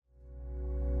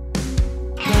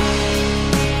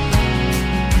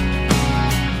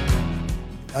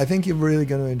I think you're really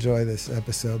going to enjoy this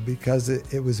episode because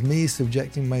it was me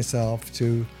subjecting myself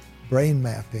to brain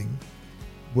mapping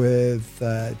with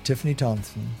Tiffany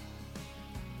Thompson,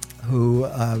 who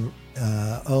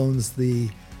owns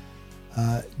the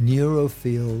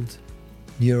Neurofield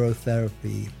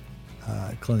Neurotherapy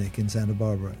clinic in Santa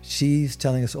Barbara. She's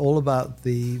telling us all about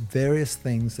the various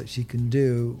things that she can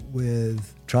do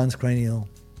with transcranial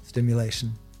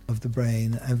stimulation of the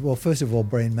brain. And well, first of all,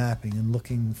 brain mapping and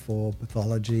looking for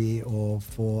pathology or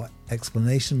for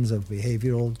explanations of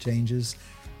behavioral changes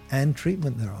and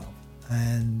treatment thereof.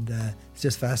 And it's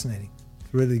just fascinating.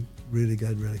 Really, really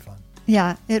good, really fun.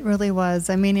 Yeah, it really was.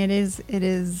 I mean, it is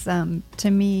to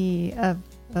me,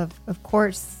 of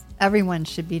course, everyone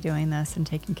should be doing this and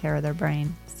taking care of their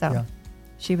brain. So yeah.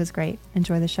 She was great.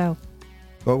 Enjoy the show.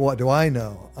 But what do I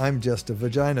know? I'm just a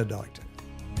vagina doctor.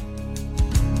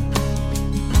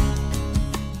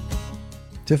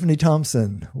 Tiffany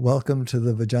Thompson, welcome to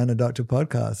the Vagina Doctor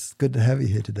podcast. Good to have you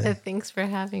here today. Thanks for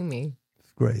having me.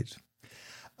 Great.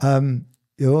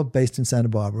 You're based in Santa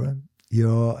Barbara.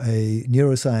 You're a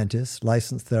neuroscientist,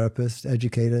 licensed therapist,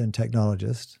 educator, and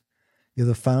technologist. You're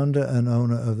the founder and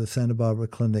owner of the Santa Barbara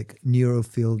clinic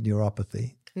Neurofield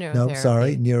Neuropathy.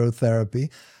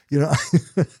 Neurotherapy. You know,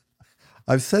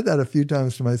 I've said that a few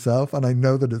times to myself, and I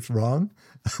know that it's wrong.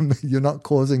 You're not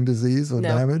causing disease or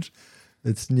damage.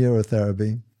 It's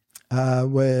neurotherapy,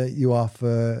 where you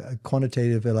offer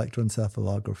quantitative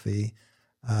electroencephalography,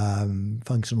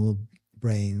 functional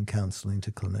brain counseling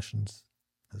to clinicians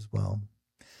as well.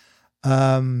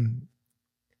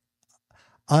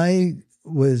 I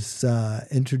was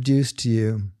introduced to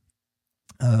you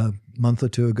a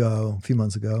few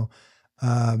months ago,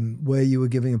 where you were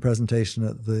giving a presentation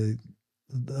at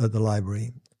the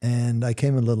library, and I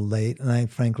came a little late, and I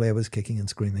was kicking and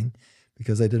screaming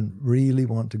because I didn't really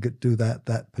want to do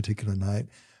that particular night.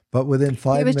 But within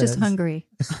 5 minutes, he was just hungry.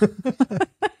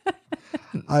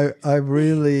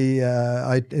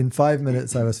 In 5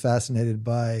 minutes, I was fascinated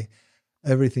by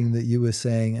everything that you were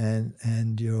saying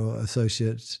and your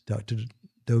associate, Dr.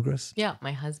 Dogras. Yeah,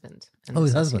 my husband. Oh,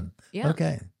 his husband. Yeah.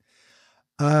 Okay.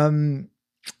 And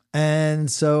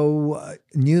so I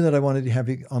knew that I wanted to have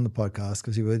you on the podcast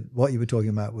because what you were talking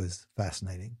about was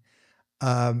fascinating.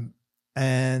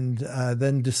 And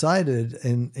then decided,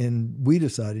 we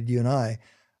decided, you and I,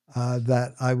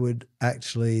 that I would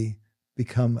actually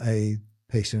become a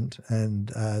patient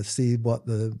and see what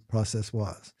the process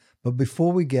was. But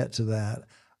before we get to that,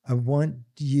 I want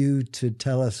you to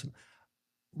tell us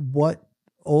what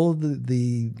all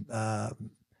the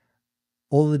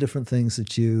different things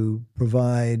that you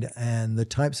provide and the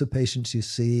types of patients you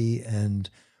see and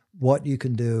what you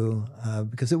can do,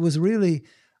 because it was really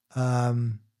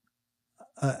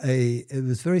it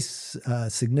was very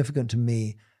significant to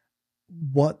me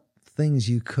what things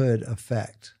you could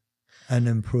affect and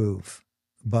improve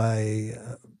by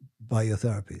your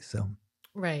therapy. So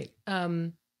right,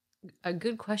 a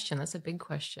good question. That's a big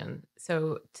question.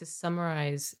 So to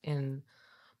summarize in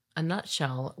a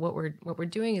nutshell, what we're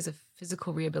doing is a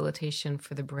physical rehabilitation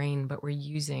for the brain, but we're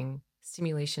using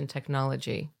stimulation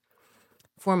technology.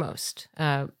 Foremost,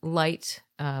 light,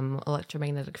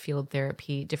 electromagnetic field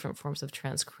therapy, different forms of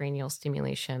transcranial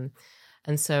stimulation.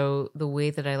 And so the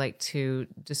way that I like to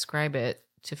describe it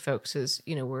to folks is,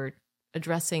 we're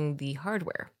addressing the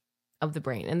hardware of the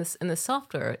brain. And the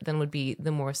software then would be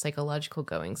the more psychological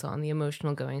goings on, the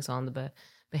emotional goings on, the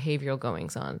behavioral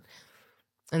goings on.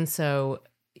 And so,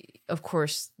 of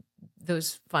course,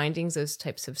 those findings, those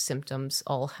types of symptoms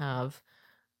all have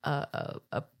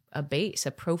a base,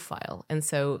 a profile. And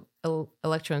so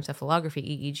electroencephalography,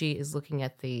 EEG, is looking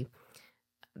at the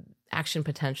action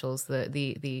potentials,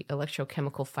 the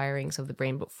electrochemical firings of the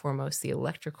brain, but foremost the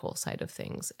electrical side of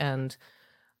things. And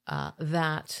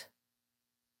that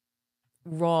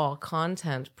raw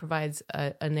content provides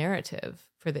a narrative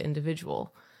for the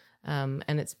individual. And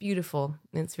it's beautiful.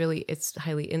 It's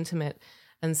highly intimate.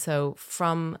 And so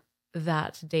from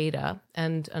that data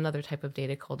and another type of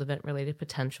data called event-related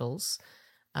potentials,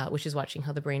 which is watching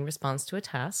how the brain responds to a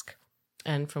task.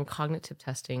 And from cognitive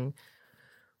testing,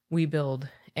 we build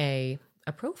a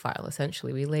profile,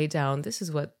 essentially. We lay down, this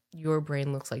is what your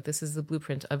brain looks like. This is the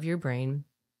blueprint of your brain.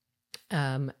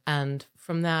 And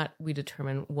from that, we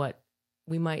determine what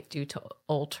we might do to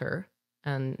alter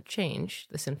and change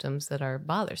the symptoms that are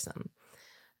bothersome.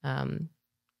 So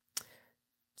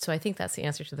I think that's the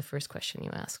answer to the first question you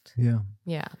asked. Yeah.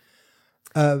 Yeah.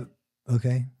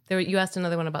 Okay. You asked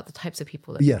another one about the types of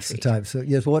people that yes, the types. So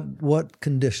yes, what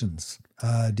conditions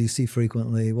do you see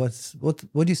frequently? What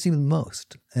do you see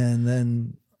most? And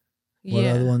then what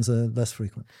other ones are less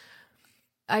frequent?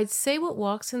 I'd say what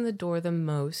walks in the door the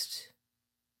most.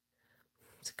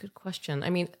 It's a good question. I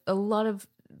mean, a lot of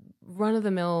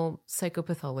run-of-the-mill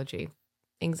psychopathology,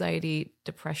 anxiety,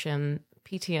 depression,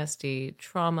 PTSD,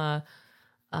 trauma,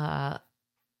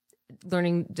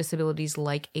 learning disabilities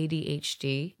like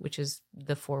ADHD, which is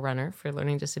the forerunner for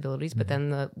learning disabilities, but then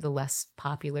the less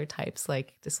popular types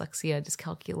like dyslexia,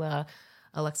 dyscalculia,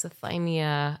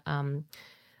 alexithymia.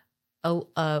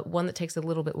 One that takes a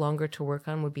little bit longer to work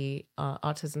on would be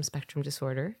autism spectrum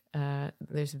disorder.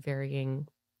 There's varying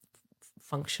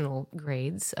functional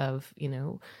grades of,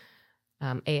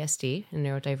 ASD and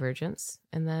neurodivergence.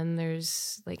 And then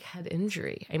there's like head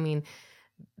injury. I mean,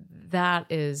 that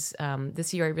is,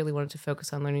 this year I really wanted to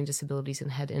focus on learning disabilities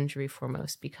and head injury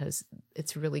foremost, because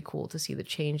it's really cool to see the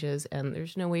changes, and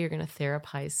there's no way you're going to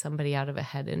therapize somebody out of a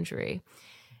head injury.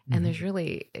 And there's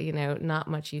really, not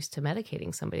much use to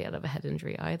medicating somebody out of a head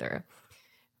injury either,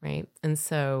 right? And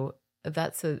so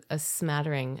that's a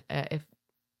smattering. If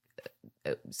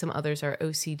some others are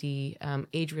OCD,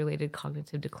 age-related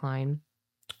cognitive decline,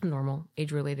 normal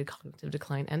age-related cognitive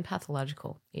decline, and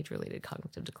pathological age-related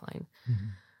cognitive decline.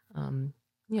 So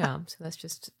that's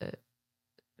just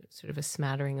sort of a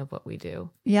smattering of what we do.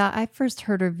 Yeah, I first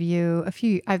heard of you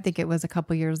I think it was a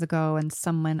couple years ago, and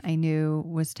someone I knew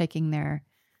was taking their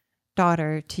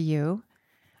daughter to you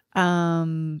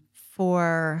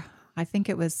for, I think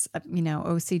it was,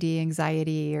 OCD,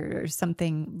 anxiety, or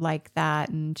something like that.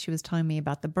 And she was telling me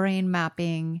about the brain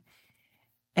mapping.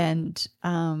 And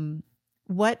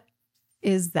what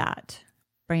is that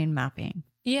brain mapping?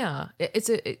 Yeah,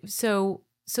 so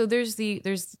there's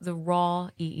the raw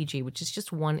EEG, which is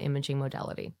just one imaging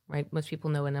modality, right? Most people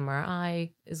know an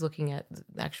MRI is looking at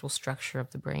the actual structure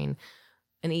of the brain.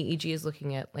 An EEG is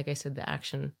looking at, like I said, the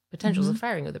action potentials of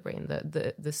firing of the brain,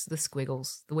 the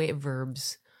squiggles, the way it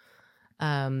verbs.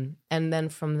 And then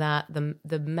from that,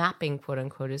 the mapping, quote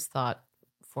unquote, is thought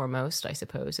foremost, I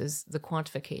suppose, is the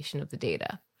quantification of the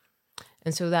data.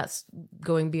 And so that's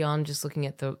going beyond just looking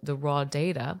at the raw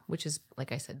data, which is,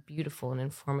 like I said, beautiful and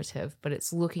informative, but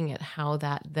it's looking at how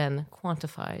that then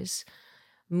quantifies,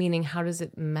 meaning how does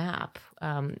it map?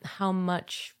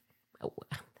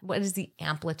 What is the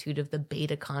amplitude of the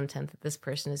beta content that this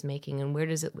person is making, and where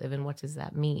does it live, and what does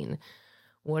that mean?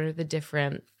 What are the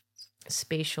different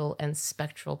spatial and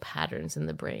spectral patterns in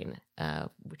the brain,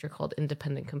 which are called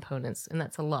independent components? And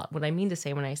that's a lot. What I mean to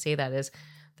say when I say that is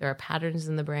there are patterns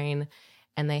in the brain,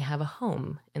 and they have a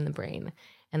home in the brain.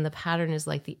 And the pattern is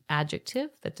like the adjective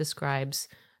that describes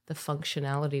the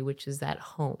functionality, which is that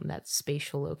home, that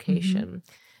spatial location.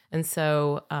 And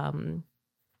so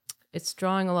it's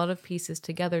drawing a lot of pieces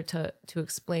together to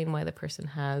explain why the person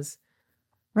has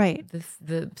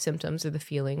the symptoms or the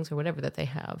feelings or whatever that they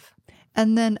have.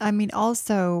 And then,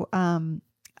 also,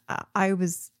 I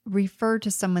was referred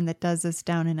to someone that does this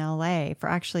down in LA for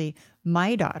actually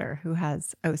my daughter who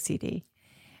has OCD.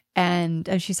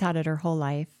 And she's had it her whole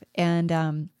life. And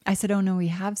I said, oh, no, we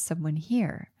have someone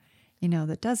here,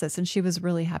 that does this. And she was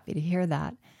really happy to hear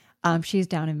that. She's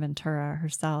down in Ventura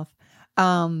herself.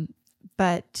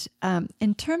 But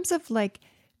in terms of like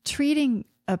treating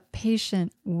a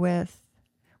patient with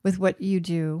what you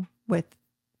do with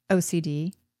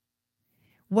OCD,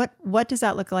 what does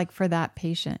that look like for that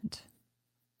patient?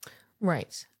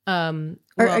 Right.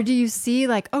 Or do you see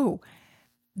like, oh,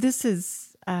 this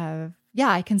is,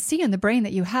 I can see in the brain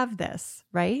that you have this,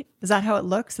 right? Is that how it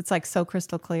looks? It's like so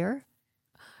crystal clear?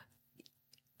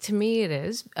 To me, it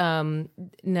is.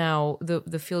 Now,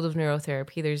 the field of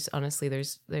neurotherapy,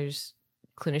 there's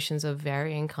clinicians of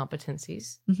varying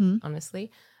competencies,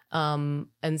 honestly.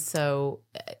 And so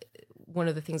one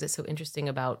of the things that's so interesting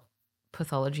about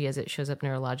pathology as it shows up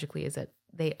neurologically is that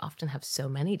they often have so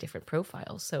many different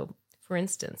profiles. So, for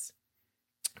instance,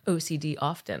 OCD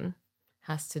often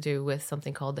has to do with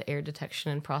something called the error detection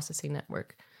and processing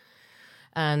network.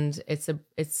 And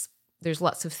there's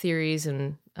lots of theories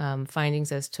and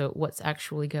findings as to what's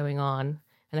actually going on.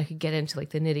 And I could get into like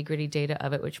the nitty-gritty data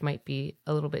of it, which might be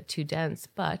a little bit too dense,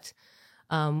 but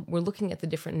we're looking at the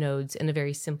different nodes in a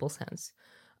very simple sense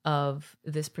of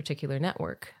this particular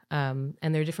network. And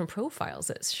there are different profiles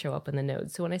that show up in the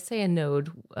nodes. So when I say a node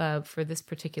for this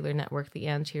particular network, the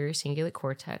anterior cingulate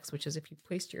cortex, which is if you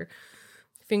placed your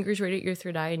fingers right at your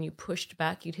third eye and you pushed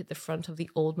back, you'd hit the front of the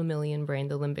old mammalian brain,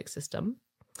 the limbic system.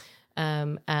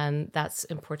 And that's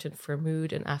important for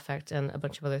mood and affect and a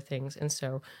bunch of other things. And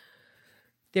so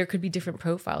there could be different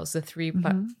profiles. The three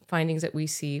findings that we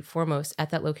see foremost at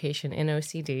that location in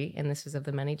OCD, and this is of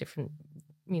the many different,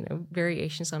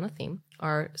 variations on a theme,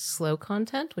 are slow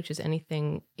content, which is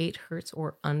anything 8 hertz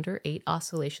or under, 8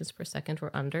 oscillations per second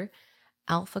or under,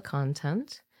 alpha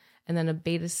content, and then a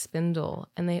beta spindle.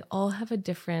 And they all have a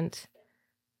different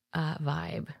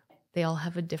vibe. They all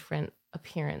have a different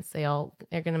appearance. They're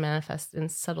going to manifest in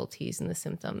subtleties in the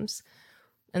symptoms.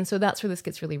 And so that's where this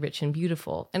gets really rich and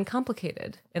beautiful and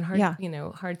complicated and hard,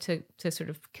 hard to sort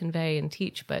of convey and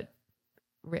teach, but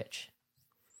rich.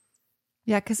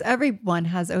 Yeah, because everyone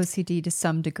has OCD to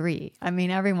some degree. I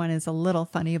mean, everyone is a little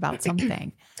funny about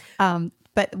something.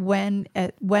 But when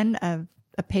a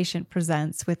patient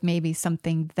presents with maybe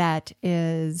something that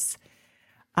is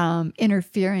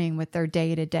interfering with their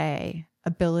day-to-day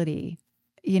ability,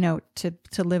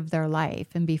 to live their life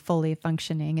and be fully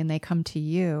functioning, and they come to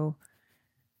you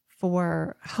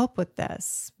for help with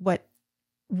this,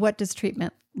 what does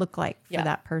treatment look like for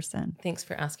that person? Thanks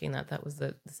for asking that. That was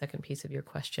the second piece of your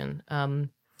question.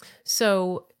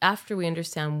 So after we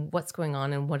understand what's going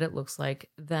on and what it looks like,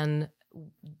 then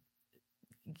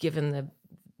given the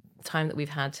time that we've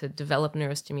had to develop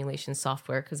neurostimulation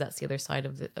software, because that's the other side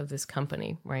of this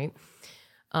company, right?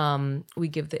 We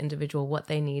give the individual what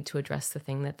they need to address the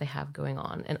thing that they have going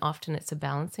on. And often it's a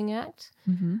balancing act.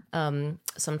 Mm-hmm.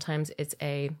 Sometimes it's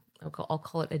I'll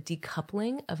call it a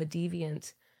decoupling of a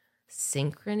deviant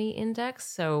synchrony index.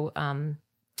 So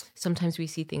sometimes we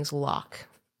see things lock.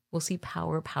 We'll see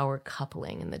power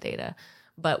coupling in the data.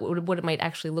 But what it might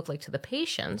actually look like to the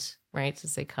patient, right,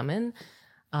 as they come in,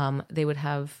 they would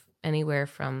have anywhere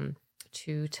from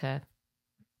 2 to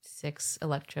 6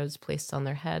 electrodes placed on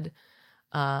their head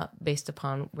based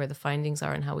upon where the findings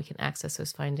are and how we can access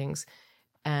those findings.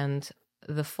 And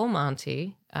the full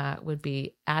Monty would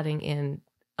be adding in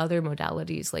other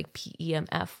modalities like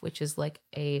PEMF, which is like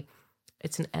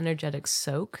it's an energetic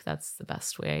soak. That's the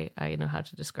best way I know how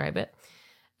to describe it.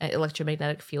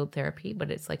 Electromagnetic field therapy, but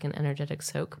it's like an energetic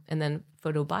soak. And then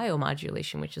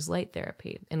photobiomodulation, which is light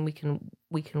therapy. And we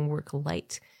can work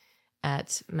light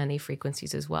at many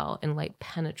frequencies as well. And light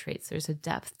penetrates. There's a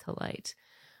depth to light,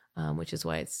 which is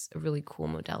why it's a really cool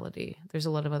modality. There's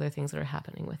a lot of other things that are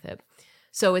happening with it.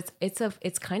 So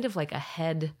it's kind of like a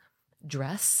head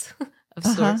dress of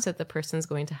sorts that the person's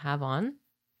going to have on.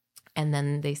 And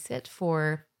then they sit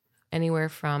for anywhere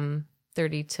from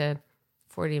 30 to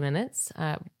 40 minutes.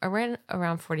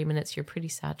 Around 40 minutes, you're pretty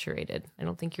saturated. I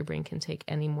don't think your brain can take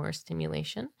any more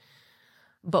stimulation.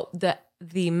 But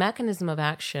the mechanism of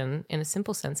action, in a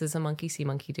simple sense, is a monkey see,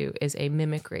 monkey do, is a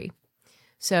mimicry.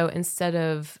 So instead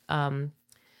of, like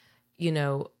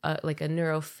a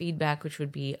neurofeedback, which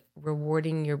would be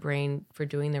rewarding your brain for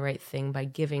doing the right thing by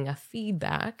giving a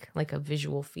feedback, like a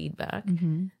visual feedback,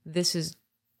 this is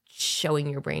showing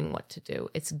your brain what to do.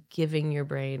 It's giving your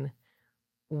brain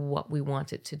what we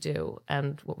want it to do.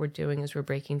 And what we're doing is we're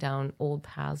breaking down old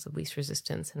paths of least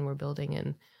resistance and we're building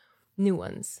in new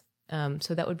ones.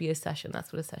 So that would be a session.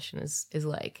 That's what a session is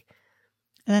like.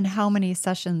 And then how many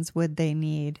sessions would they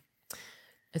need?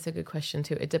 It's a good question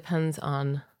too. It depends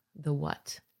on the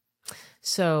what.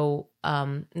 So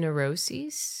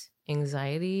neuroses,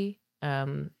 anxiety,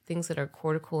 things that are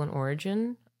cortical in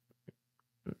origin,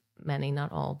 many,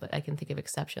 not all, but I can think of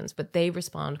exceptions, but they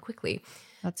respond quickly.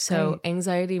 That's so great.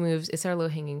 Anxiety moves, it's our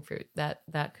low-hanging fruit.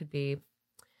 That could be,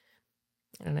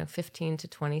 15 to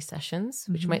 20 sessions,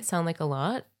 which might sound like a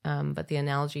lot, but the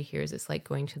analogy here is it's like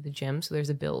going to the gym. So there's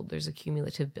a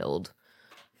cumulative build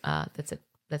that's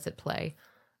at play.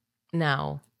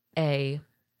 Now, a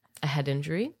head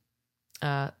injury,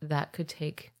 that could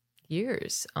take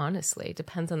years, honestly. It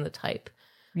depends on the type.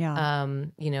 Yeah.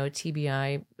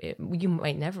 TBI, you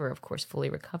might never, of course, fully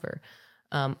recover.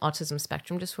 Autism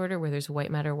spectrum disorder, where there's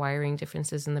white matter wiring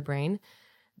differences in the brain,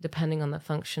 depending on the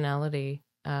functionality,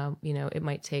 it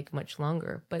might take much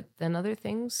longer. But then other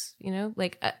things, it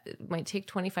might take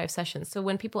 25 sessions. So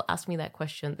when people ask me that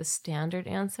question, the standard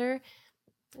answer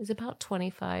is about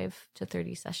 25 to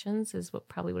 30 sessions is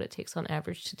probably what it takes on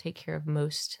average to take care of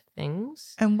most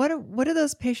things. And what do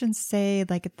those patients say,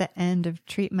 like at the end of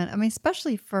treatment? I mean,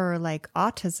 especially for like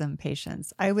autism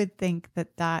patients, I would think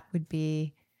that would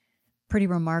be pretty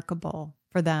remarkable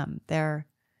for them, their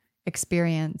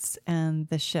experience and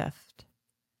the shift.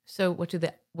 So what do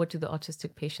the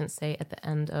autistic patients say at the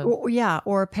end of?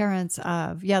 Or parents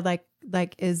of,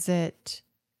 is it,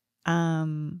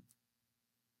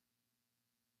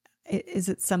 is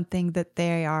it something that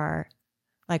they are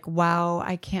like, wow,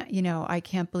 I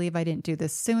can't believe I didn't do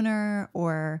this sooner,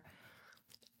 or,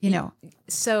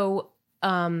 So,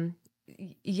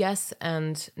 yes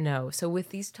and no. So with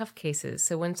these tough cases,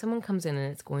 so when someone comes in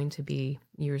and it's going to be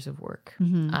years of work,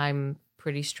 I'm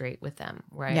pretty straight with them,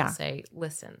 right? I say,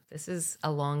 listen, this is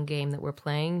a long game that we're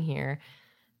playing here.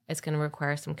 It's going to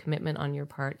require some commitment on your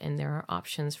part, and there are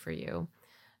options for you.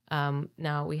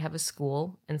 Now we have a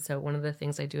school, and so one of the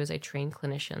things I do is I train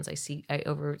clinicians. I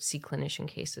oversee clinician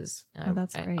cases. Oh,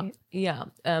 that's great. Yeah.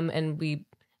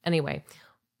 Anyway,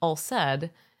 all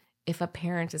said, if a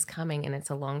parent is coming and it's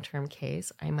a long-term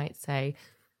case, I might say,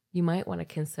 you might want to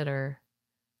consider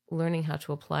learning how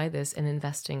to apply this and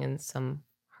investing in some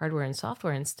hardware and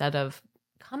software instead of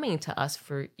coming to us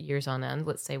for years on end,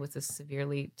 let's say with a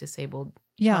severely disabled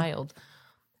child.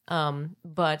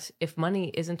 But if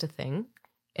money isn't a thing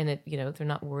and they're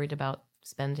not worried about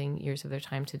spending years of their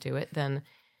time to do it, then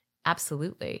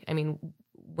absolutely. I mean,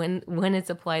 when it's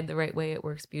applied the right way, it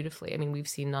works beautifully. I mean, we've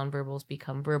seen nonverbals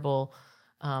become verbal.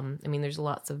 I mean, there's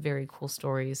lots of very cool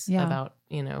stories about,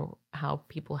 how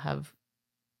people have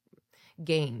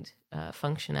gained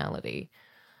functionality.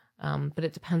 But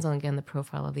it depends on, again, the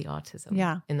profile of the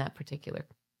autism in that particular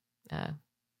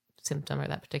symptom or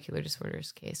that particular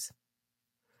disorder's case.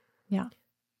 Yeah.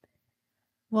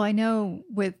 Well, I know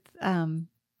with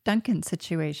Duncan's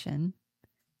situation,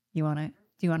 do you want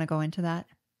to go into that?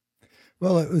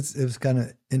 Well, it was kind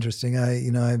of interesting.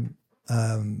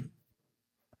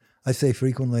 I say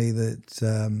frequently that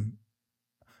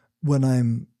when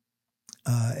I'm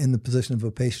in the position of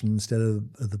a patient instead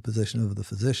of the position of the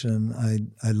physician,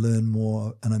 I learn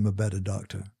more and I'm a better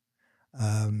doctor.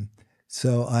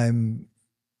 So I'm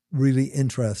really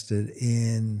interested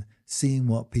in seeing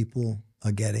what people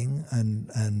are getting and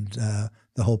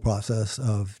the whole process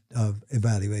of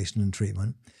evaluation and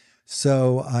treatment.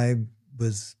 So I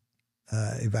was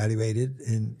evaluated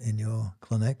in your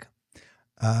clinic.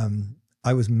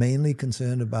 I was mainly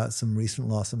concerned about some recent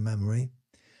loss of memory,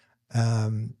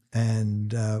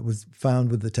 and was found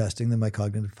with the testing that my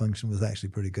cognitive function was actually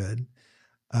pretty good.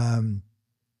 And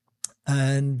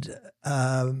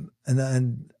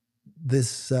then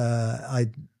this,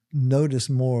 I noticed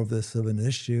more of this of an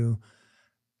issue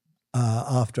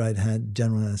after I'd had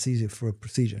general anesthesia for a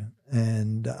procedure.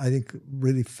 And I think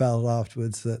really felt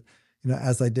afterwards that,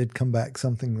 as I did come back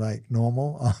something like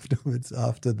normal afterwards,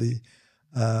 after the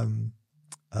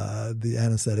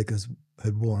anesthetic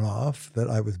had worn off, that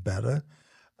I was better.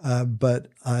 But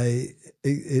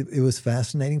it was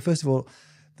fascinating. First of all,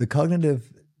 the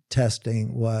cognitive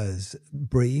testing was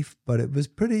brief, but it was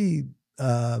pretty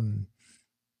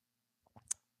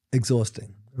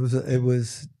exhausting. It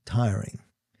was tiring.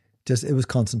 It was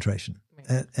concentration,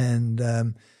 right. and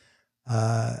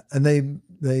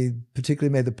they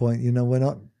particularly made the point. We're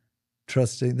not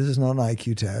trusting. This is not an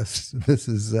IQ test. This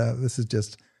is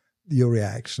just your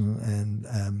reaction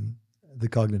and the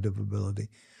cognitive ability.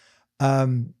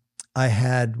 I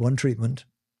had one treatment,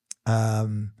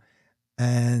 and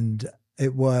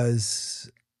it was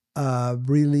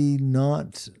really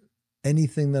not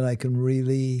anything that I can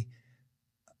really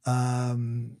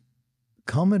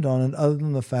comment on it, other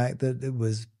than the fact that it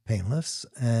was painless,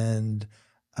 and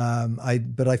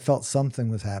but I felt something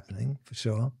was happening for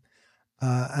sure,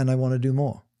 and I want to do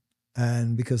more,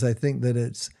 and because I think that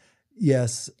it's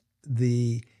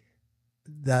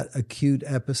that acute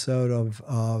episode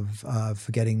of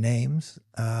forgetting names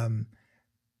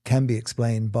can be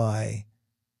explained by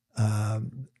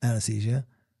anesthesia,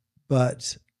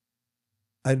 but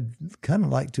I'd kind of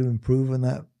like to improve in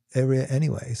that area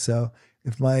anyway. So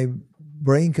if my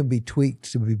brain can be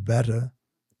tweaked to be better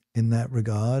in that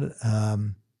regard,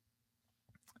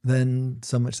 then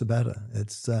so much the better.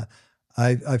 It's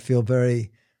I feel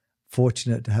very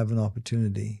fortunate to have an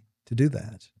opportunity to do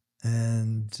that.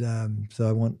 And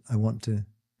so I want to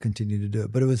continue to do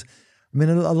it. But it was,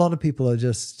 a lot of people are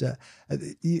just,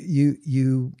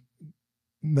 you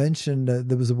mentioned,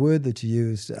 there was a word that you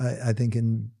used, I think,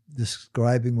 in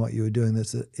describing what you were doing,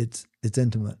 that's it's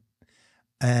intimate.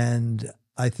 And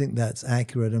I think that's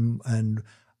accurate. And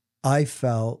I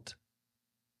felt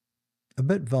a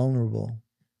bit vulnerable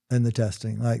in the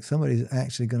testing, like somebody's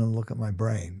actually going to look at my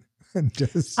brain.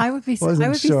 I would be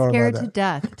scared to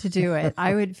death to do it.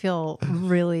 I would feel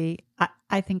really,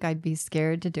 I think I'd be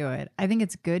scared to do it. I think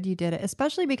it's good you did it,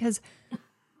 especially because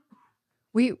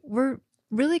we're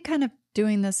really kind of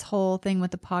doing this whole thing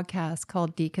with the podcast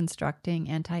called Deconstructing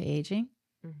Anti-Aging.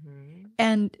 Mm-hmm.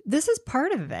 And this is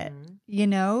part of it,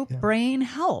 brain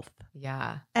health.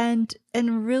 Yeah. And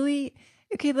really,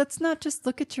 okay, let's not just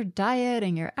look at your diet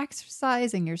and your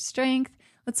exercise and your strength.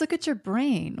 Let's look at your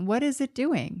brain. What is it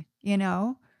doing?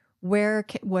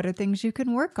 What are things you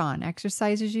can work on,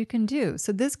 exercises you can do?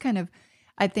 So this kind of,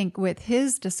 I think with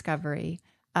his discovery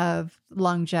of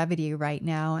longevity right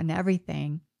now and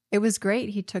everything, it was great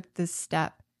he took this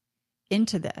step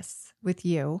into this with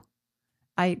you.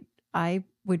 I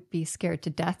would be scared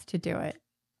to death to do it,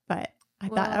 but I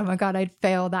thought, oh my God, I'd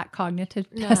fail that cognitive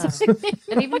No. test.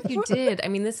 And even if you did, I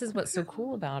mean, this is what's so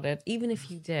cool about it. Even if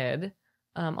you did,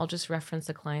 I'll just reference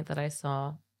a client that I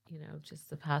saw, just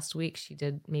the past week. She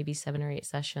did maybe 7 or 8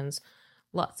 sessions,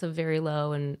 lots of very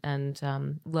low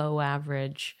and low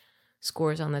average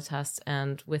scores on the test.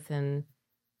 And within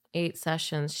 8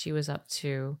 sessions, she was up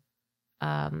to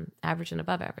average and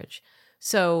above average.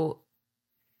 So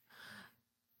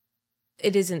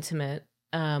it is intimate.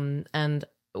 And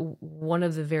one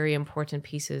of the very important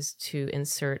pieces to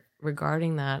insert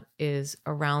regarding that is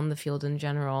around the field in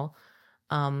general,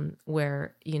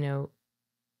 where,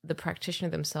 the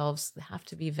practitioner themselves have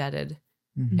to be vetted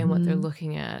in what they're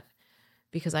looking at,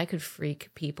 because I could freak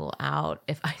people out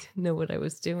if I didn't know what I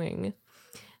was doing,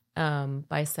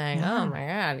 by saying, oh my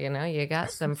God, you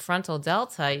got some frontal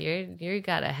delta, you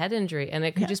got a head injury, and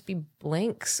it could just be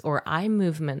blinks or eye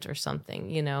movement or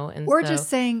something, and or just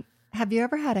saying, have you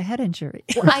ever had a head injury?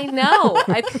 Well, I know.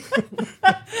 I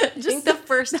think the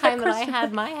first time that I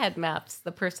had my head maps,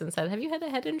 the person said, have you had a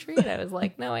head injury? And I was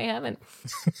like, no, I haven't.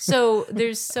 So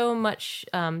there's so much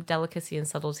delicacy and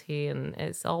subtlety, and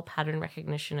it's all pattern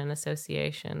recognition and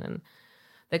association and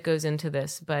that goes into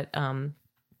this. But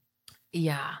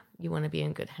you want to be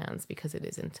in good hands because it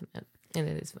is intimate and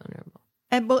it is vulnerable.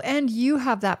 And you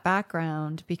have that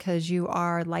background because you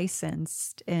are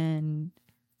licensed in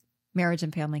marriage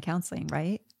and family counseling,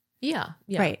 right? Yeah.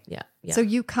 Right. Yeah. So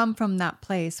you come from that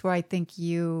place where I think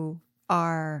you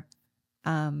are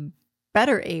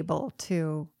better able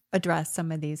to address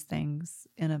some of these things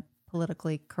in a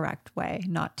politically correct way,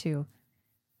 not to,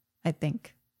 I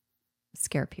think,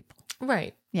 scare people.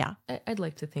 Right. Yeah. I'd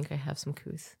like to think I have some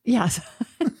couth. Yes.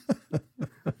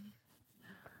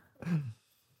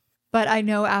 But I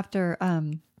know after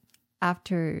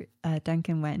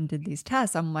Duncan went and did these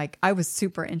tests, I'm like, I was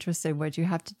super interested. What'd you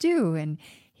have to do? And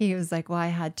he was like, well, I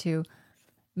had to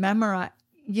memorize,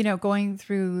 going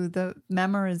through the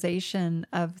memorization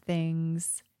of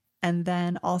things and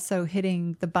then also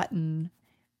hitting the button.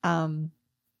 And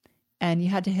you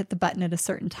had to hit the button at a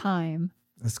certain time.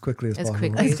 As quickly as possible.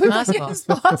 Quickly as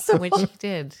possible. Which he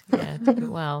did. Yeah, it took it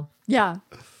well. Yeah.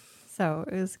 So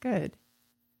it was good.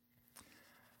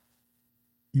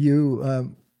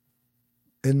 You,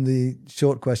 in the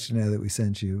short questionnaire that we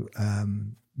sent you,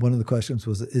 one of the questions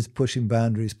was, is pushing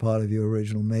boundaries part of your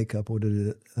original makeup, or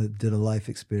did a life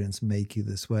experience make you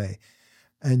this way?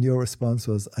 And your response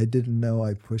was, I didn't know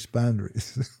I pushed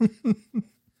boundaries.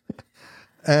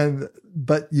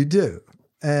 But you do.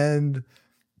 And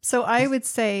so I would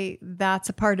say that's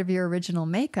a part of your original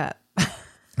makeup.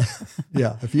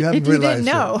 Yeah, if you haven't realized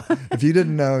if you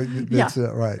didn't know, that's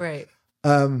right. Right.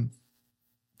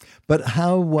 But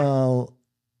how well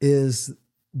is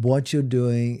what you're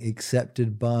doing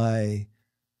accepted by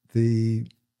the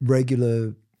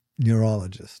regular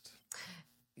neurologist?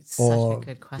 Such a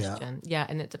good question. Yeah,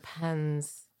 and it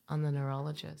depends on the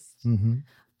neurologist. Mm-hmm.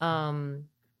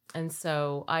 And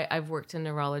so I've worked in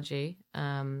neurology.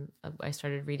 I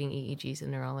started reading EEGs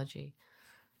in neurology.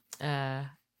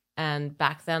 And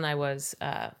back then I was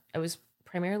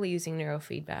primarily using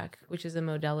neurofeedback, which is a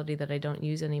modality that I don't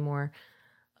use anymore.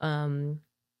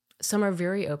 Some are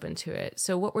very open to it.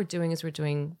 So what we're doing is we're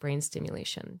doing brain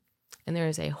stimulation. And there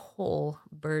is a whole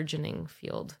burgeoning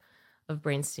field of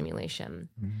brain stimulation.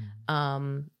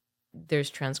 Mm-hmm.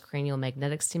 There's transcranial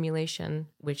magnetic stimulation,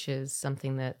 which is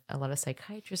something that a lot of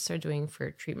psychiatrists are doing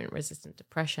for treatment-resistant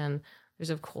depression.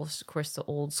 There's, of course, the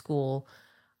old school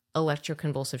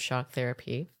electroconvulsive shock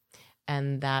therapy.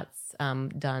 And that's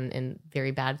done in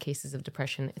very bad cases of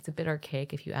depression. It's a bit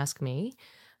archaic, if you ask me.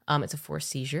 It's a forced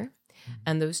seizure. Mm-hmm.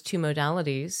 And those two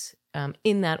modalities,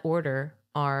 in that order,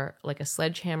 are like a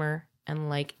sledgehammer and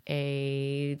like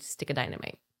a stick of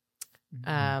dynamite.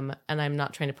 Mm-hmm. And I'm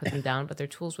not trying to put them down, but they're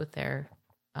tools with their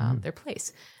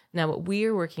place. Now, what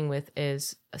we're working with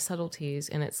is subtleties,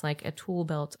 and it's like a tool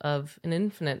belt of an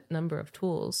infinite number of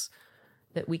tools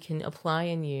that we can apply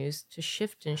and use to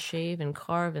shift and shave and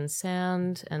carve and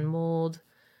sand and mold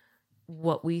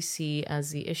what we see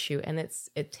as the issue. And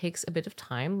it takes a bit of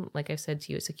time. Like I said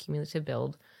to you, it's a cumulative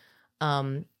build.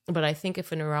 But I think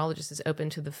if a neurologist is open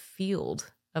to the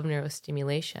field of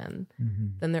neurostimulation, mm-hmm.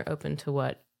 then they're open to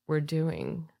what we're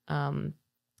doing.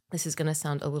 This is going to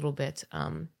sound a little bit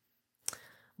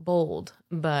bold,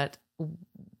 but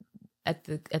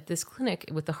at this clinic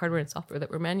with the hardware and software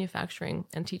that we're manufacturing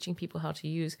and teaching people how to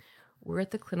use, we're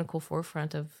at the clinical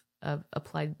forefront of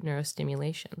applied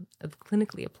neurostimulation, of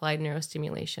clinically applied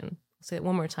neurostimulation. I'll say it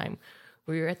one more time.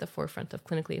 We're at the forefront of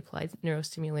clinically applied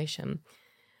neurostimulation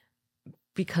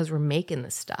because we're making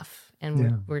this stuff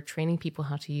and we're training people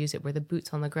how to use it. We're the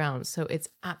boots on the ground. So it's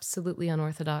absolutely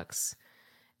unorthodox.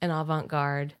 and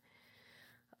avant-garde,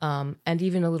 and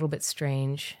even a little bit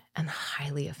strange, and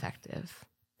highly effective.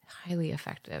 Highly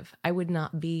effective. I would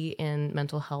not be in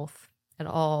mental health at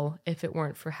all if it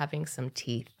weren't for having some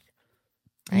teeth,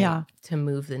 right, Yeah, to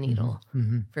move the needle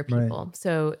for people. Right.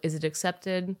 So is it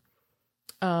accepted?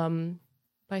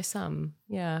 By some,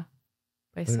 yeah,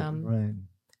 by some, right,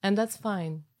 and that's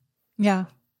fine. Yeah,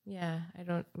 yeah.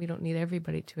 We don't need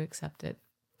everybody to accept it.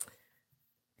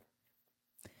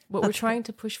 What we're trying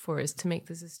to push for is to make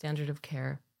this a standard of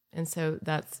care, and so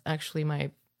that's actually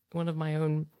one of my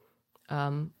own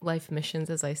life missions,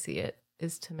 as I see it,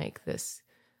 is to make this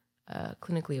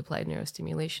clinically applied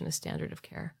neurostimulation a standard of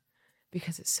care,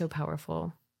 because it's so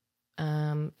powerful.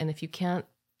 And if you can't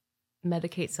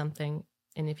medicate something,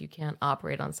 and if you can't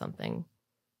operate on something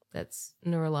that's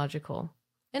neurological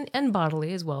and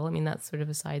bodily as well, I mean, that's sort of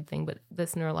a side thing, but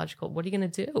that's neurological, what are you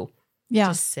going to do? Yeah.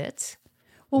 Just sit?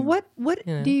 Well, what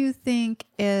do you think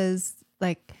is,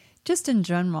 like, just in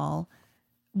general,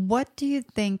 what do you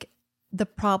think the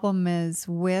problem is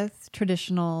with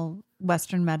traditional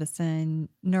Western medicine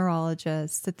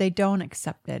neurologists, that they don't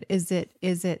accept it? Is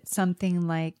it something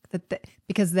like that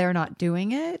because they're not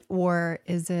doing it, or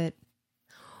is it?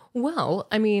 Well,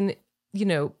 I mean,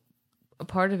 a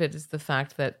part of it is the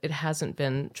fact that it hasn't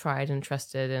been tried and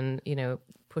trusted and,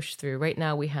 pushed through. Right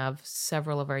now, we have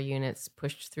several of our units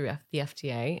pushed through the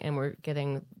FDA, and we're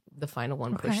getting the final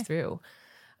one pushed through.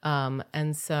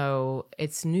 And so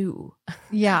it's new.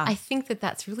 Yeah. I think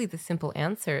that's really the simple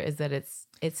answer, is that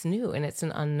it's new and it's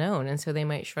an unknown. And so they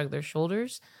might shrug their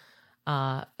shoulders.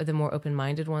 The more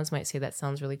open-minded ones might say, that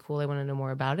sounds really cool, I want to know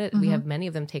more about it. We have many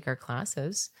of them take our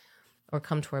classes or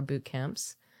come to our boot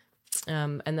camps.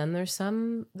 And then there's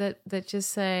some that just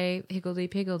say,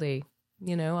 higgledy-piggledy,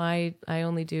 I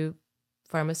only do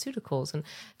pharmaceuticals, and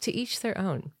to each their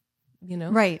own,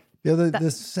 Right. Yeah, the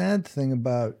sad thing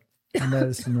about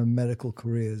medicine and medical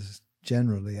careers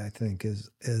generally, I think,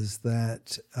 is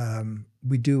that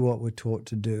we do what we're taught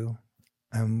to do,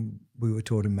 and we were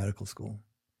taught in medical school.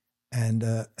 And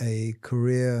a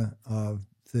career of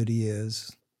 30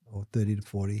 years or 30 to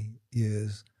 40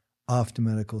 years after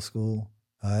medical school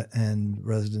and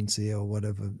residency or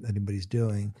whatever anybody's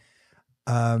doing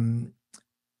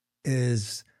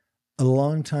is a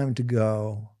long time to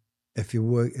go if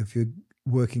you're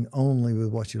working only with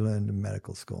what you learned in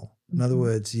medical school. In other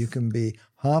words, you can be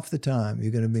half the time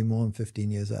you're going to be more than 15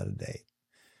 years out of date.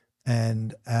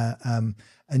 And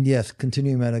yes,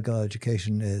 continuing medical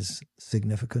education is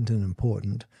significant and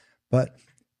important, but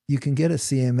you can get a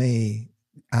CME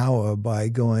hour by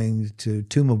going to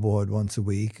tumor board once a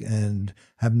week and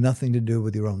have nothing to do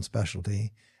with your own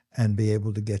specialty, and be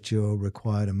able to get your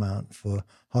required amount for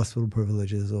hospital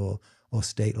privileges or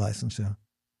state licensure.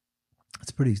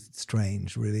 It's pretty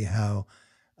strange, really, how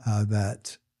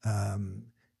that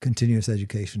continuous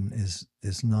education is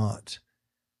not.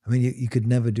 I mean, you could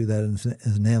never do that as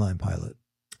an airline pilot,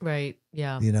 right?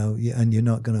 Yeah, and you're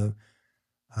not going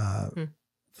to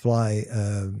fly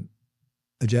a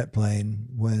jet plane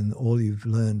when all you've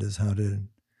learned is how to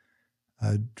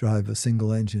drive a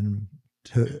single engine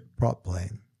prop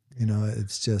plane.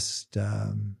 It's just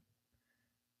there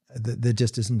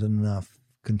just isn't enough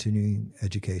continuing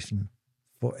education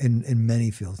for in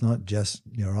many fields, not just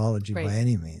neurology by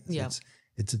any means. Yeah.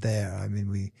 It's there. I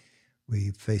mean,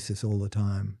 we face this all the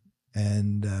time,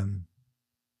 and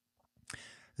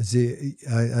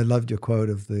I loved your quote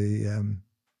of the,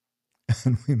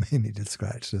 and we may need to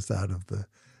scratch this out of the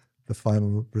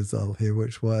final result here,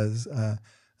 which was an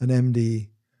MD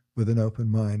with an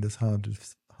open mind is hard to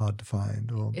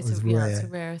find, or it's rare. It's a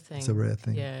rare thing. It's a rare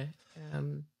thing. Yeah.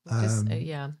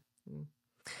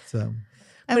 So,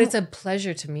 but it's a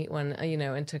pleasure to meet one,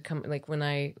 and to come, like, when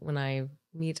I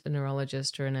meet a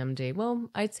neurologist or an MD,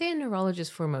 well, I'd say a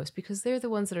neurologist foremost, because they're the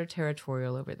ones that are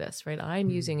territorial over this, right?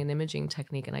 I'm using an imaging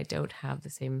technique, and I don't have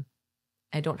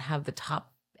the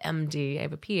top MD. I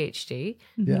have a PhD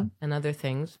and other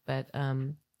things, but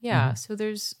so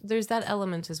there's that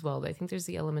element as well. I think there's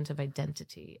the element of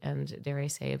identity and, dare I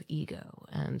say, of ego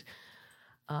and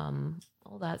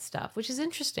all that stuff, which is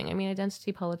interesting. I mean,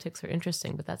 identity politics are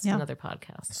interesting, but that's another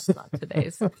podcast. That's not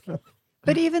today's.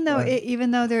 But even though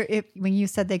when you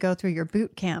said they go through your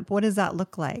boot camp, what does that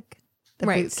look like? The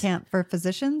boot camp for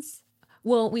physicians?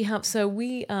 Well, we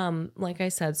like I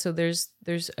said, so there's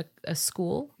a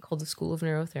school called the School of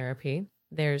Neurotherapy.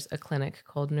 There's a clinic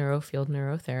called Neurofield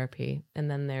Neurotherapy, and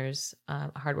then there's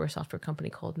a hardware software company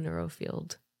called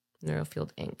Neurofield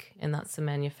Inc., and that's the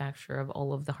manufacturer of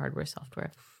all of the hardware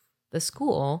software. The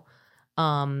school,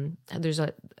 there's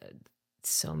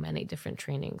so many different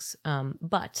trainings,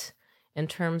 but in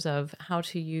terms of how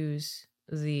to use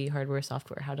the hardware,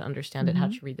 software, how to understand it, how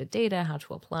to read the data, how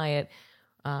to apply it.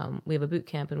 We have a boot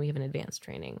camp and we have an advanced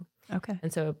training. Okay.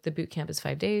 And so the boot camp is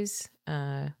 5 days,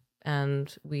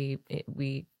 and we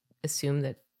assume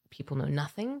that people know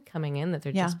nothing coming in, that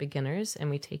they're just beginners, and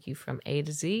we take you from A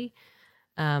to Z.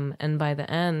 And by the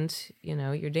end,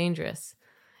 you're dangerous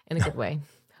in a good way,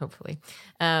 hopefully.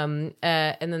 And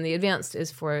then the advanced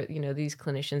is for, these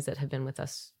clinicians that have been with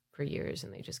us for years,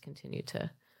 and they just continue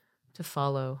to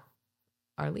follow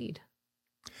our lead.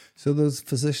 So those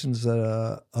physicians that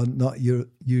are not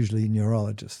usually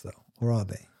neurologists, though, or are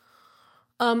they?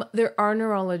 There are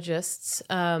neurologists.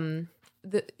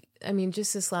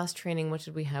 Just this last training, what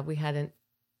did we have? We had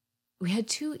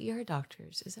 2 ER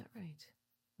doctors. Is that right?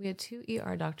 We had 2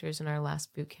 ER doctors in our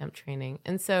last boot camp training.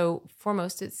 And so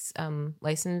foremost, it's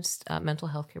licensed mental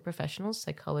health care professionals,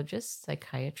 psychologists,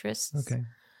 psychiatrists,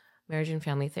 marriage and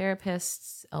family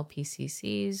therapists,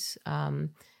 LPCCs.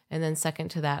 And then second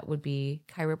to that would be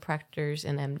chiropractors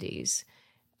and MDs.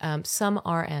 Some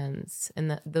RNs,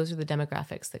 and those are the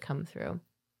demographics that come through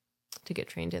to get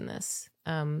trained in this.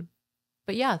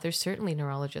 But yeah, there's certainly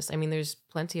neurologists. I mean, there's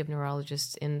plenty of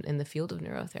neurologists in the field of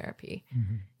neurotherapy,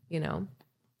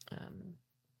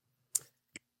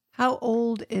 How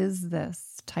old is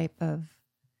this type of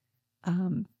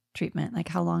treatment? Like,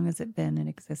 how long has it been in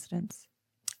existence?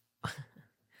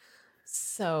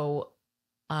 So,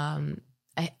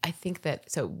 I think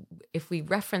that, so if we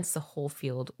reference the whole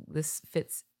field,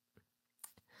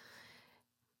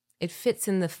 it fits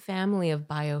in the family of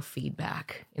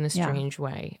biofeedback in a strange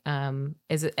way,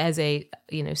 as a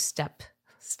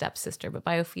stepsister. But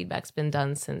biofeedback's been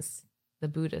done since the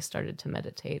Buddha started to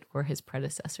meditate, or his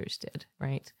predecessors did,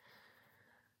 right?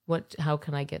 How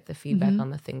can I get the feedback on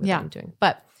the thing that I'm doing?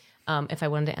 But if I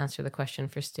wanted to answer the question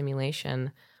for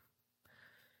stimulation,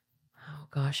 oh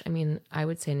gosh, I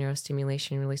would say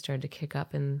neurostimulation really started to kick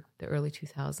up in the early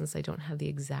 2000s. I don't have the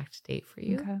exact date for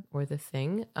you or the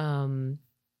thing.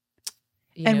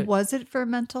 Was it for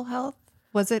mental health?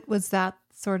 Was that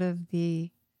sort of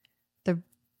the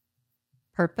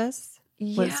purpose?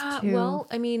 Well,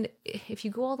 if you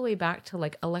go all the way back to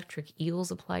like electric eels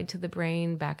applied to the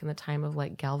brain back in the time of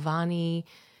like Galvani,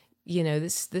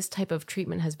 this type of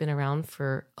treatment has been around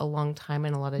for a long time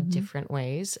in a lot of different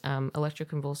ways.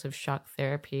 Electroconvulsive shock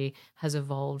therapy has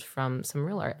evolved from some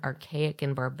real archaic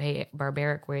and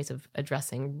barbaric ways of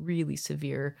addressing really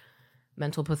severe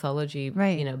mental pathology,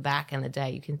 back in the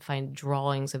day. You can find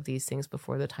drawings of these things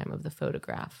before the time of the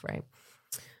photograph, right?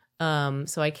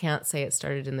 So I can't say it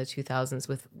started in the 2000s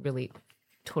with really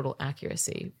total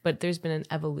accuracy, but there's been an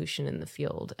evolution in the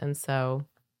field. And so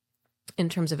in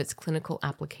terms of its clinical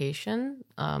application,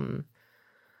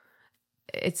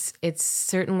 it's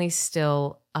certainly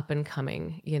still up and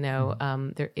coming,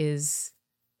 there is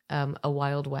a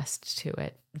wild west to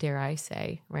it, dare I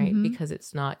say, right? Because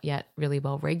it's not yet really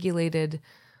well regulated.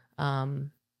 But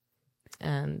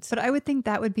I would think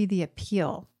that would be the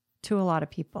appeal to a lot of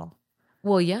people.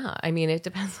 Well, yeah. It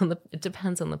depends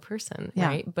on the person,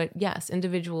 right? But yes,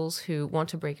 individuals who want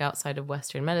to break outside of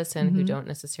Western medicine, who don't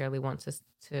necessarily want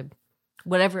to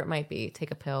whatever it might be, take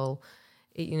a pill.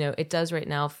 It does right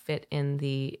now fit in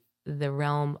the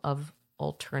realm of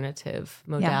alternative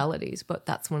modalities, but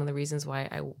that's one of the reasons why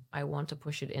I want to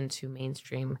push it into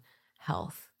mainstream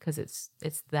health, because it's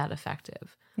that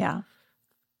effective. Yeah.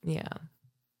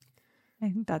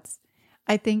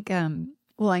 I think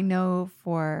I know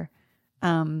for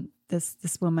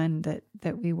this woman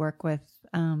that we work with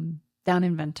down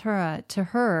in Ventura, to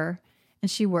her,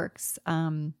 and she works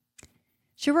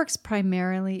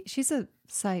primarily, she's a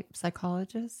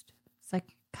psychologist,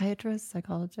 psychiatrist.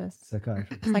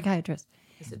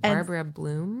 Is it Barbara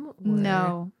Bloom? Or?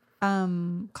 No,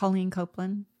 Colleen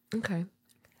Copeland. Okay.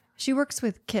 She works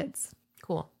with kids.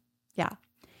 Cool. Yeah.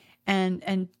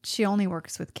 And she only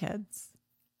works with kids,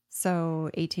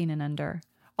 so 18 and under.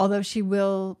 Although she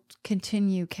will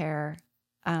continue care,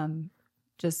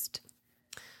 just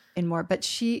in more. But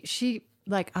she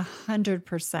like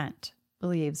 100%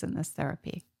 believes in this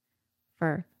therapy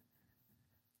for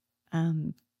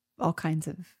all kinds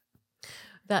of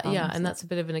that. Yeah, and that's a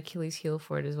bit of an Achilles heel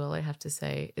for it as well, I have to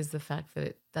say, is the fact that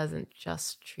it doesn't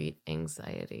just treat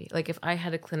anxiety. Like if I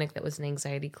had a clinic that was an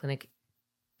anxiety clinic,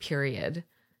 period,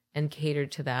 and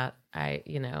catered to that,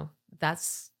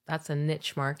 that's a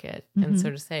niche market. And so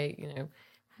to say,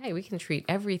 hey, we can treat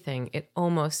everything, it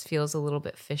almost feels a little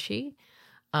bit fishy,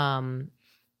 and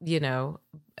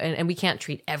we can't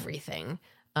treat everything.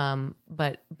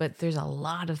 But there's a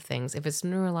lot of things. If it's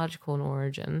neurological in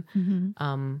origin,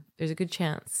 there's a good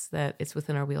chance that it's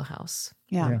within our wheelhouse.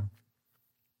 Yeah.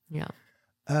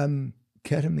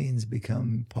 ketamine's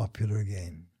become popular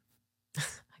again.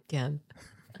 Again.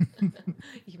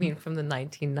 You mean from the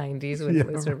 1990s when it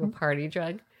was sort of a party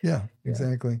drug? Yeah,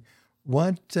 exactly.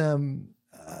 What do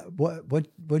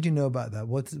you know about that?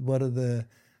 What are the?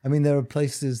 I mean, there are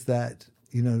places that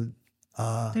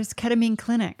there's ketamine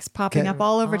clinics popping up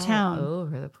all over town, all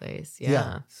over the place.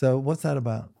 Yeah. So what's that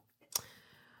about?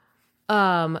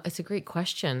 It's a great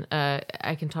question.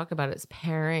 I can talk about its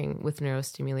pairing with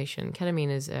neurostimulation.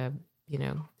 Ketamine is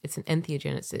it's an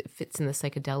entheogen. It fits in the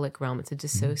psychedelic realm. It's a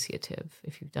dissociative.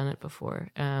 If you've done it before,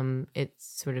 it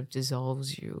sort of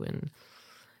dissolves you, and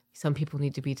some people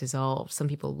need to be dissolved. Some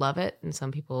people love it, and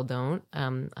some people don't.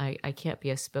 I can't be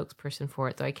a spokesperson for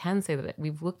it, though. I can say that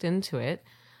we've looked into it,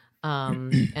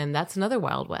 and that's another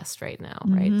Wild West right now,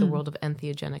 right? The world of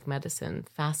entheogenic medicine,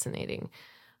 fascinating.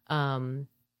 I'm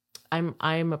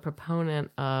a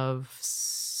proponent of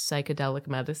psychedelic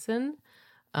medicine.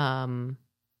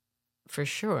 For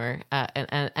sure,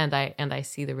 and I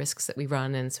see the risks that we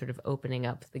run in sort of opening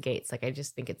up the gates. Like, I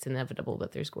just think it's inevitable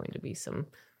that there's going to be some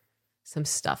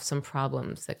stuff, some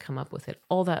problems that come up with it.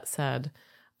 All that said,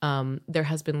 there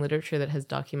has been literature that has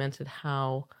documented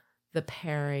how the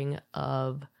pairing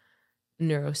of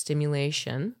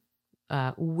neurostimulation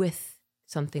with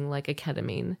something like a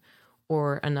ketamine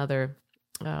or another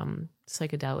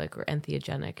psychedelic or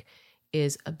entheogenic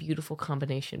is a beautiful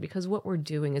combination, because what we're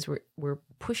doing is we're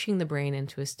pushing the brain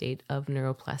into a state of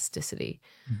neuroplasticity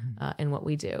in what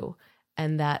we do,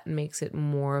 and that makes it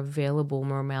more available,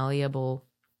 more malleable,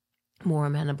 more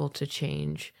amenable to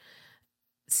change,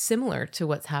 similar to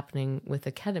what's happening with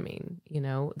the ketamine.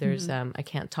 There's I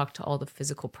can't talk to all the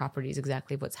physical properties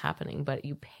exactly of what's happening, but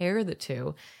you pair the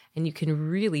two and you can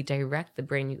really direct the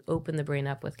brain. You open the brain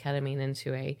up with ketamine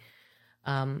into a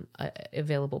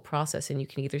available process, and you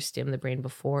can either stim the brain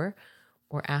before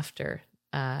or after,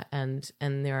 and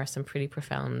there are some pretty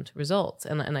profound results.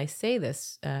 And I say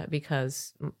this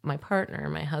because my partner,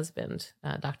 my husband,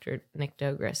 Dr. Nick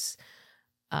Dogris,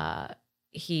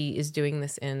 he is doing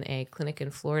this in a clinic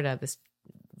in Florida, this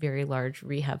very large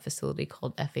rehab facility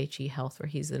called FHE Health, where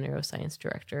he's the neuroscience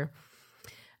director.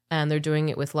 And they're doing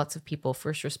it with lots of people.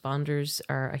 First responders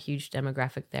are a huge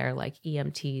demographic there, like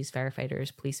EMTs,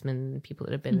 firefighters, policemen, people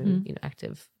that have been in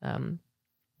active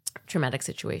traumatic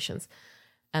situations.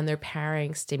 And they're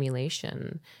pairing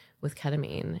stimulation with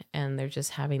ketamine, and they're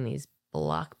just having these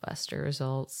blockbuster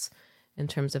results in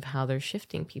terms of how they're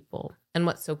shifting people. And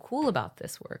what's so cool about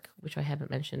this work, which I haven't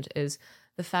mentioned, is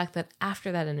the fact that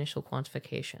after that initial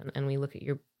quantification, and we look at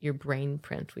your brain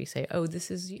print, we say, oh, this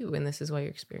is you, and this is why you're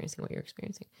experiencing what you're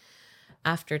experiencing.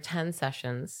 After 10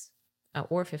 sessions,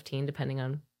 or 15, depending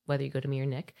on whether you go to me or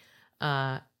Nick,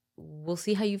 we'll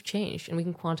see how you've changed, and we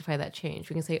can quantify that change.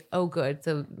 We can say, oh, good,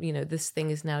 so this thing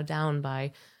is now down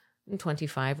by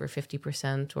 25 or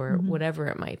 50% or whatever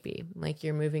it might be. Like,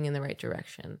 you're moving in the right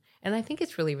direction. And I think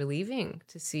it's really relieving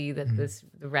to see that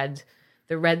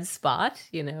the red spot,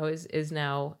 is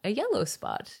now a yellow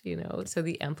spot, so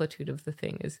the amplitude of the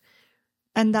thing is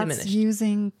and that's diminished.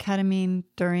 Using ketamine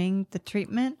during the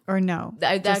treatment, or no?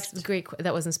 That's great.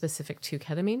 That wasn't specific to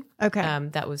ketamine. Okay.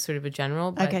 That was sort of a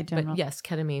general. But yes,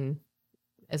 ketamine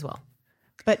as well.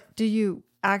 But do you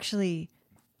actually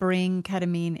bring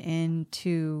ketamine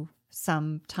into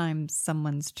sometimes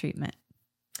someone's treatment?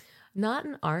 Not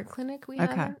in our clinic.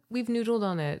 Haven't. We've noodled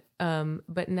on it.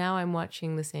 But now I'm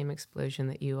watching the same explosion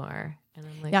that you are. And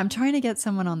I'm like, I'm trying to get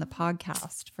someone on the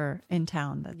podcast in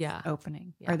town that's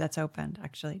opening, or that's opened,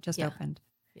 actually, just opened.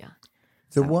 Yeah.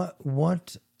 So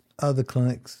what are the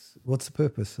clinics, what's the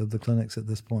purpose of the clinics at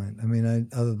this point? I mean,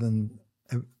 other than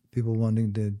people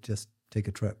wanting to just take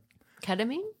a trip.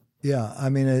 Ketamine? Yeah. I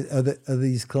mean, are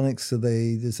these clinics, are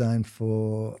they designed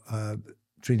for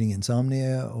treating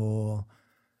insomnia or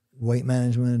weight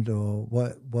management, or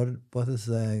what is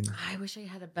that? I wish I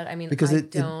had a better, because I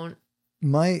don't.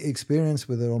 My experience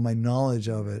with it, or my knowledge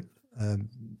of it, I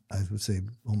would say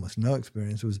almost no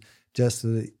experience, was just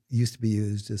that it used to be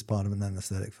used as part of an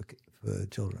anesthetic for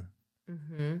children.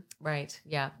 Mm-hmm. Right.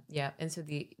 Yeah. And so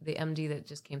the MD that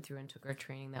just came through and took our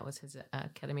training, that was his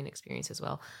ketamine experience as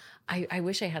well. I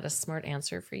wish I had a smart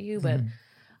answer for you, but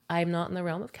I'm not in the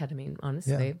realm of ketamine,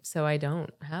 honestly. So I don't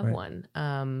have one.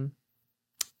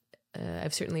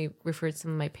 I've certainly referred some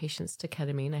of my patients to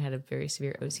ketamine. I had a very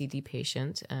severe OCD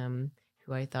patient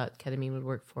who I thought ketamine would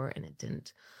work for, and it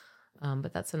didn't.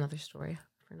 But that's another story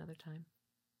for another time.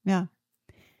 Yeah.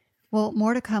 Well,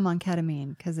 more to come on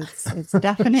ketamine, because it's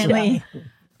definitely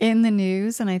in the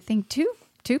news. And I think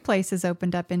two places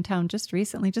opened up in town just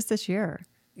recently, just this year.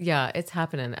 Yeah, it's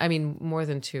happening. I mean, more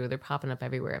than two. They're popping up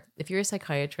everywhere. If you're a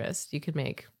psychiatrist, you could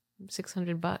make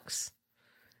 $600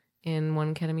 in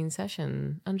one ketamine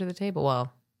session under the table.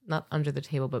 Well, not under the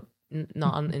table, but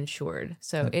not uninsured.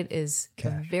 So it is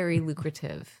Cash. a very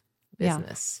lucrative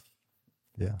business.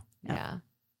 Yeah. Yeah.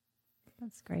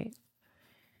 That's great.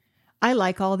 I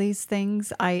like all these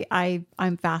things.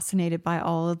 I'm fascinated by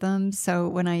all of them. So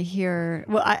when I hear,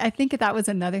 I think that was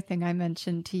another thing I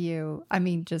mentioned to you. I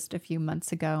mean, just a few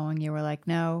months ago, and you were like,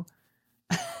 no.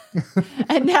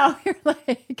 And now you're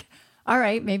like, all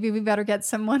right, maybe we better get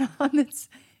someone on that's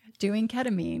doing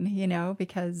ketamine,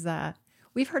 because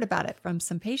we've heard about it from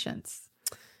some patients.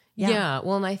 Yeah.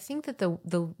 Well, and I think that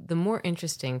the more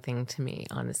interesting thing to me,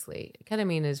 honestly,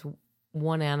 ketamine is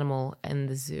one animal in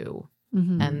the zoo.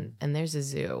 And there's a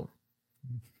zoo,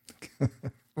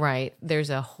 right? There's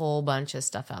a whole bunch of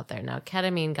stuff out there. Now,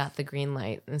 ketamine got the green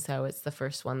light, and so it's the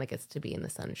first one that gets to be in the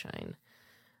sunshine.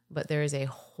 But there is a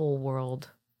whole world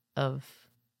of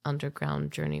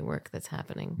underground journey work that's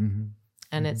happening,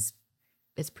 and it's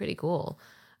pretty cool.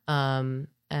 And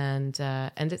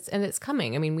it's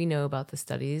coming. I mean, we know about the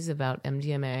studies about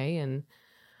MDMA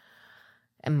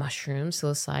and mushrooms,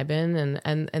 psilocybin,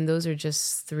 and those are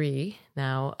just 3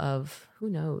 now of who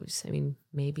knows. I mean,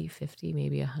 maybe 50,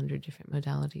 maybe 100 different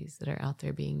modalities that are out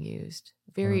there being used.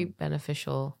 Very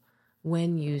beneficial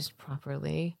when used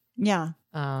properly. Yeah.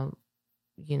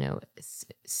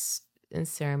 In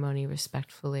ceremony,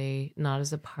 respectfully, not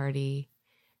as a party,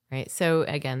 right? So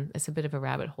again, it's a bit of a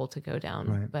rabbit hole to go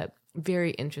down, but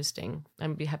very interesting.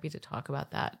 I'd be happy to talk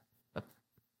about that, but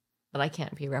I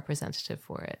can't be representative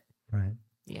for it. Right.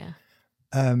 Yeah.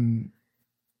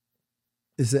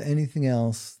 Is there anything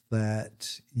else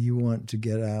that you want to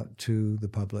get out to the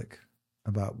public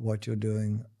about what you're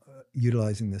doing,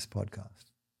 utilizing this podcast?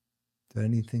 Is there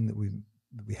anything that we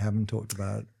haven't talked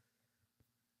about?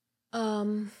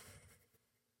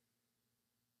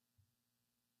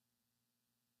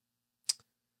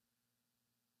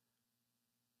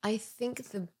 I think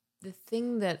the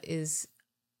thing that is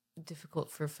difficult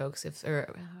for folks,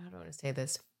 or how do I want to say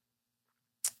this?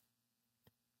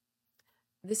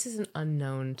 This isn't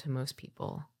unknown to most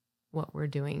people, what we're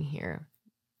doing here.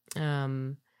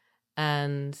 And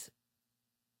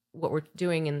what we're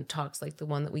doing in talks like the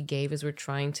one that we gave is we're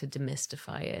trying to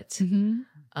demystify it.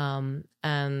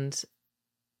 And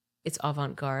it's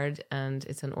avant-garde and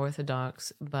it's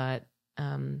unorthodox, but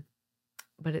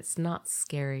it's not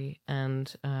scary.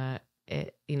 And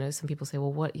some people say,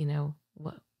 well, what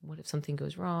if something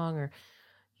goes wrong, or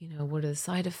what are the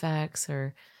side effects,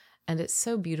 and it's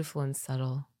so beautiful and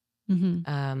subtle.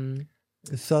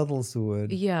 Subtle's the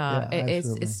word. Yeah,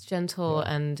 it's gentle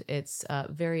and it's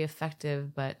very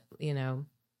effective, but we're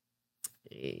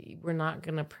not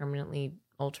going to permanently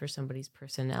alter somebody's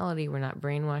personality. We're not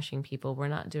brainwashing people. We're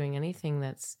not doing anything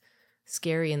that's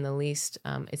scary in the least.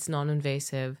 It's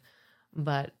non-invasive,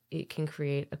 but it can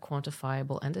create a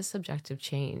quantifiable and a subjective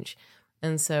change.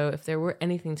 And so if there were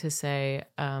anything to say,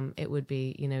 it would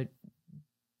be,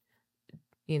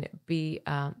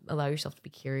 allow yourself to be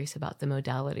curious about the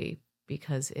modality,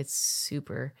 because it's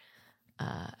super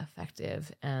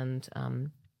effective. And,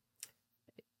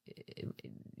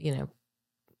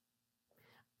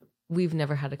 we've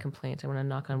never had a complaint. I want to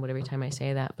knock on wood every time I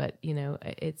say that, but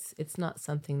it's not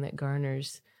something that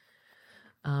garners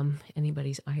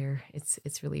anybody's ire.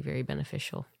 It's really very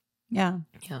beneficial. Yeah.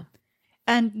 Yeah.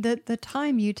 And the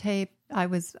time you tape, I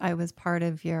was part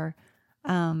of your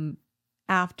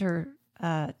after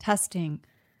testing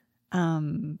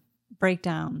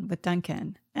breakdown with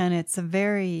Duncan, and it's a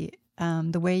very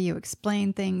the way you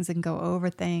explain things and go over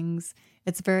things.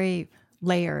 It's very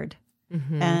layered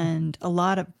and a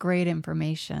lot of great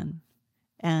information.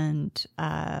 And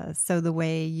so the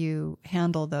way you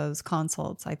handle those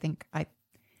consults, I think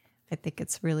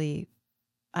it's really.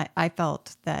 I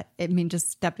felt that, just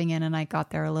stepping in, and I got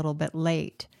there a little bit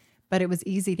late, but it was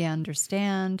easy to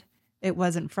understand. It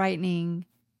wasn't frightening.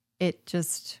 It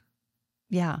just,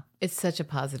 It's such a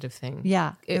positive thing.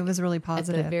 Yeah, it was really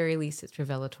positive. At the very least, it's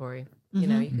revelatory. You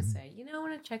could say, I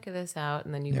want to check this out.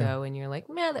 And then you go and you're like,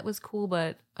 man, that was cool,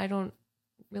 but I don't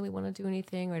really want to do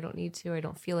anything, or I don't need to, or I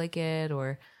don't feel like it,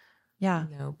 or,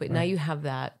 but now you have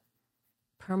that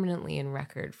permanently in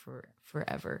record for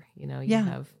forever. You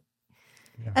have.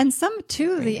 Yeah. And some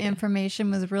too, the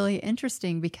information was really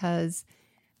interesting, because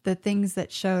the things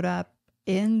that showed up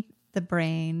in the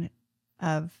brain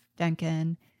of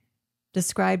Duncan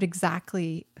described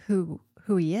exactly who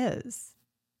he is.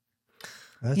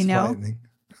 That's frightening.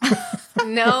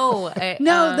 No,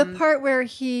 the part where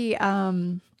he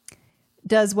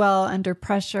does well under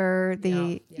pressure.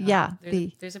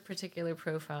 There's a particular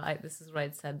profile. This is what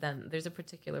I'd said then. There's a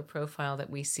particular profile that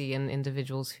we see in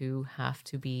individuals who have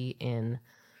to be in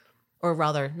or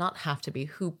rather not have to be,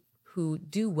 who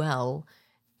do well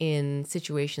in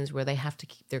situations where they have to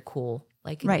keep their cool,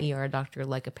 like an ER doctor,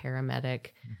 like a paramedic.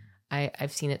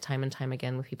 I've seen it time and time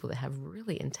again with people that have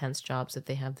really intense jobs, that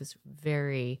they have this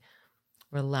very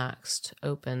relaxed,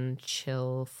 open,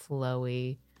 chill,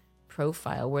 flowy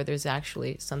profile where there's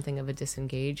actually something of a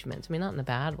disengagement. I mean, not in a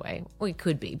bad way. Well, it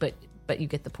could be, but you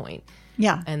get the point.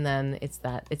 Yeah. And then it's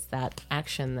that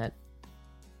action that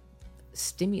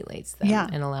stimulates them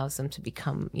and allows them to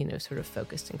become, sort of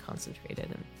focused and concentrated.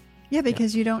 And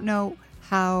because you don't know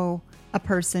how a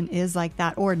person is like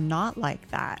that or not like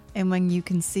that. And when you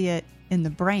can see it in the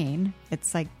brain,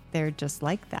 it's like they're just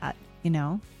like that,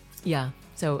 Yeah.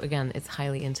 So again, it's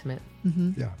highly intimate.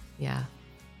 Mm-hmm. Yeah. Yeah.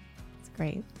 It's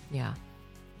great. Yeah.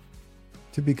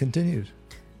 To be continued.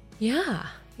 Yeah.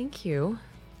 Thank you.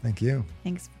 Thank you.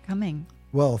 Thanks for coming.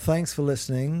 Well, thanks for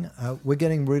listening. We're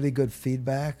getting really good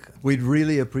feedback. We'd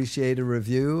really appreciate a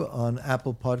review on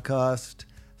Apple Podcast,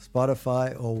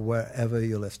 Spotify, or wherever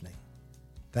you're listening.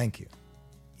 Thank you.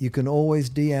 You can always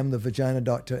DM the Vagina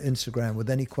Doctor Instagram with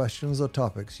any questions or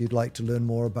topics you'd like to learn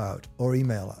more about, or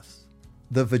email us.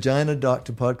 The Vagina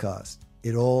Doctor Podcast.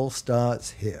 It all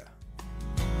starts here.